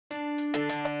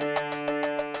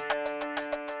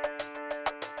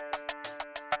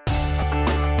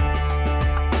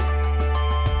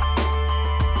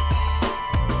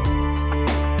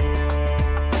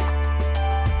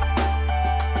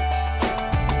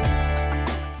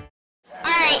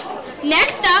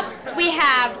Next up, we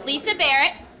have Lisa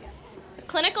Barratt,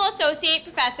 Clinical Associate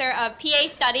Professor of PA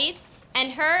Studies,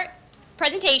 and her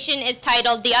presentation is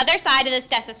titled The Other Side of the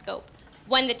Stethoscope,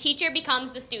 When the Teacher Becomes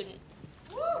the Student.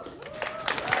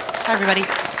 Hi, everybody.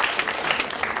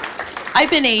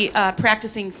 I've been a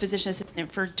practicing physician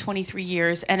assistant for 23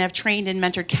 years and have trained and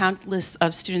mentored countless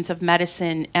of students of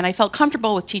medicine, and I felt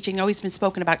comfortable with teaching. Always been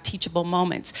spoken about teachable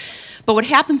moments. But what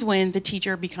happens when the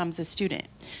teacher becomes a student?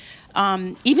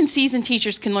 Even seasoned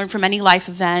teachers can learn from any life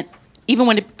event, even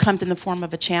when it comes in the form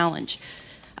of a challenge.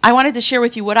 I wanted to share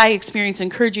with you what I experienced and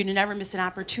encourage you to never miss an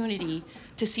opportunity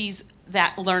to seize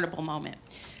that learnable moment.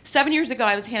 7 years ago,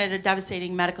 I was handed a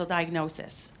devastating medical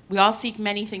diagnosis. We all seek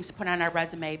many things to put on our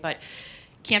resume, but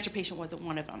cancer patient wasn't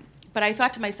one of them. But I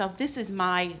thought to myself, this is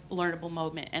my learnable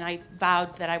moment, and I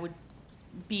vowed that I would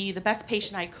be the best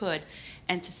patient I could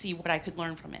and to see what I could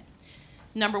learn from it.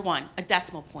 Number one, a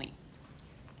decimal point.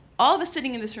 All of us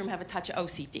sitting in this room have a touch of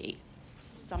OCD,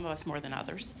 some of us more than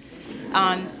others.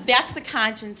 That's the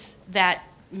conscience that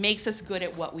makes us good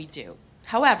at what we do.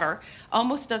 However,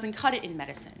 almost doesn't cut it in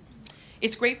medicine.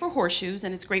 It's great for horseshoes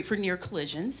and it's great for near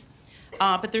collisions,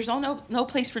 but there's no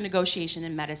place for negotiation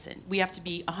in medicine. We have to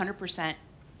be 100%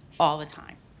 all the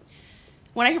time.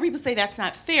 When I hear people say that's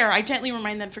not fair, I gently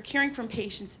remind them for caring for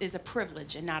patients is a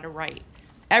privilege and not a right.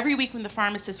 Every week when the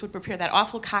pharmacist would prepare that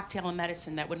awful cocktail of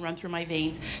medicine that would run through my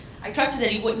veins, I trusted that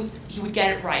he would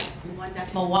get it right. 1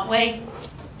 decimal one way,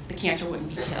 the cancer wouldn't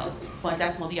be killed. 1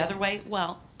 decimal the other way,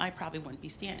 well, I probably wouldn't be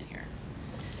standing here.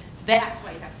 That's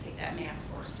why you have to take that math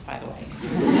course, by the way.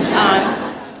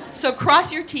 So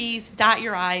cross your T's, dot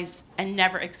your I's, and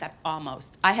never accept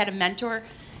almost. I had a mentor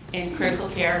in critical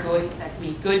care who always said to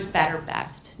me, good, better,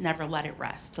 best. Never let it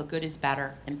rest. So good is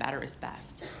better and better is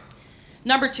best.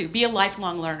 Number 2, be a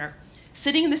lifelong learner.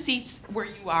 Sitting in the seats where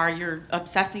you are, you're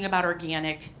obsessing about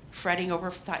organic, fretting over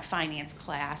finance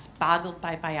class, boggled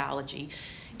by biology.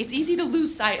 It's easy to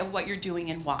lose sight of what you're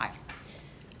doing and why.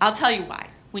 I'll tell you why.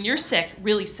 When you're sick,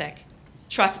 really sick,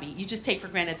 trust me, you just take for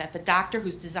granted that the doctor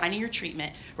who's designing your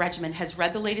treatment regimen has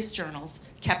read the latest journals,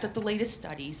 kept up the latest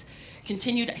studies,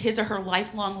 continued his or her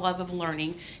lifelong love of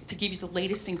learning to give you the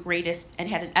latest and greatest, and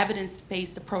had an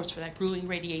evidence-based approach for that grueling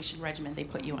radiation regimen they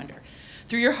put you under.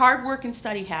 Through your hard work and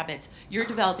study habits, you're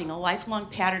developing a lifelong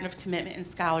pattern of commitment and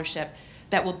scholarship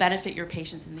that will benefit your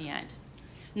patients in the end.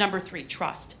 Number 3,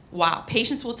 trust. Wow,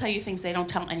 patients will tell you things they don't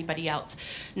tell anybody else,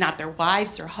 not their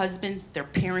wives, their husbands, their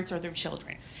parents, or their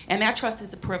children. And that trust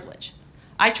is a privilege.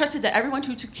 I trusted that everyone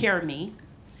who took care of me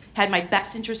had my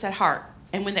best interests at heart.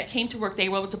 And when that came to work, they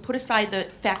were able to put aside the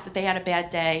fact that they had a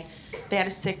bad day, they had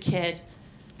a sick kid,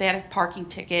 they had a parking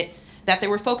ticket, that they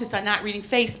were focused on not reading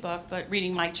Facebook, but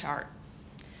reading my chart.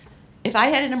 If I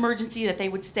had an emergency, that they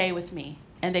would stay with me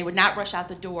and they would not rush out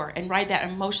the door and ride that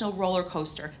emotional roller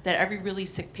coaster that every really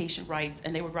sick patient rides,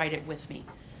 and they would ride it with me.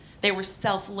 They were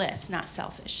selfless, not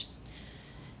selfish.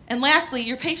 And lastly,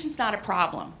 your patient's not a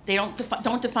problem. They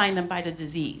don't define them by the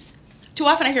disease. Too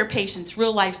often I hear patients,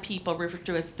 real life people, refer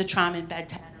to as the trauma in bed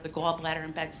 10 or the gallbladder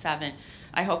in bed 7.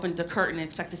 I open the curtain and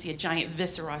expect to see a giant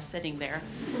viscera sitting there.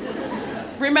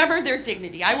 Remember their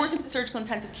dignity. I work in the surgical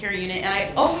intensive care unit, and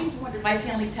I always wondered why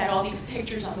families had all these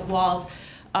pictures on the walls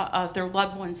of their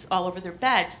loved ones all over their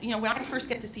beds. You know, when I first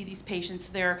get to see these patients,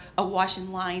 they're awash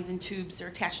in lines and tubes, they're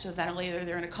attached to a ventilator,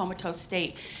 they're in a comatose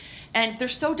state. And they're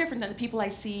so different than the people I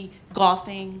see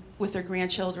golfing with their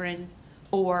grandchildren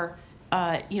or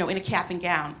you know, in a cap and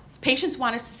gown. Patients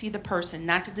want us to see the person,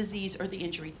 not the disease or the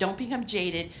injury. Don't become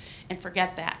jaded and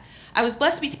forget that. I was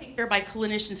blessed to be taken care of by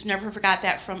clinicians who never forgot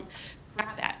that from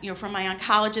my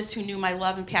oncologist who knew my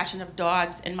love and passion of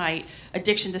dogs and my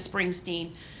addiction to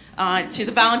Springsteen, to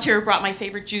the volunteer who brought my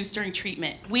favorite juice during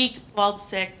treatment. Weak, bald,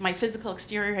 sick, my physical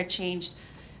exterior had changed,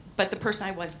 but the person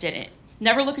I was didn't.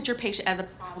 Never look at your patient as a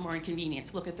problem or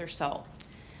inconvenience. Look at their soul.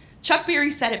 Chuck Berry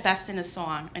said it best in a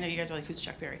song. I know you guys are like, who's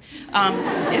Chuck Berry?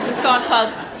 It's a song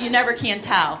called You Never Can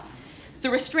Tell.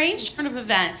 Through a strange turn of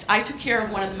events, I took care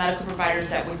of one of the medical providers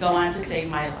that would go on to save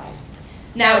my life.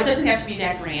 Now, it doesn't have to be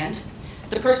that grand.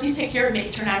 The person you take care of may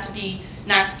turn out to be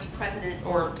not to be president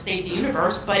or save the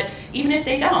universe, but even if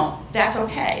they don't, that's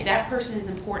okay. That person is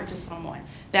important to someone.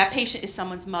 That patient is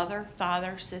someone's mother,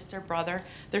 father, sister, brother.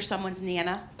 They're someone's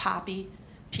Nana, Poppy,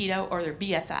 Tito, or their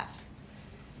BFF.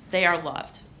 They are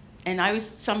loved. And I always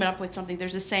sum it up with something.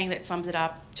 There's a saying that sums it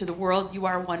up. To the world, you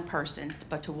are one person,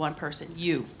 but to one person,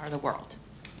 you are the world.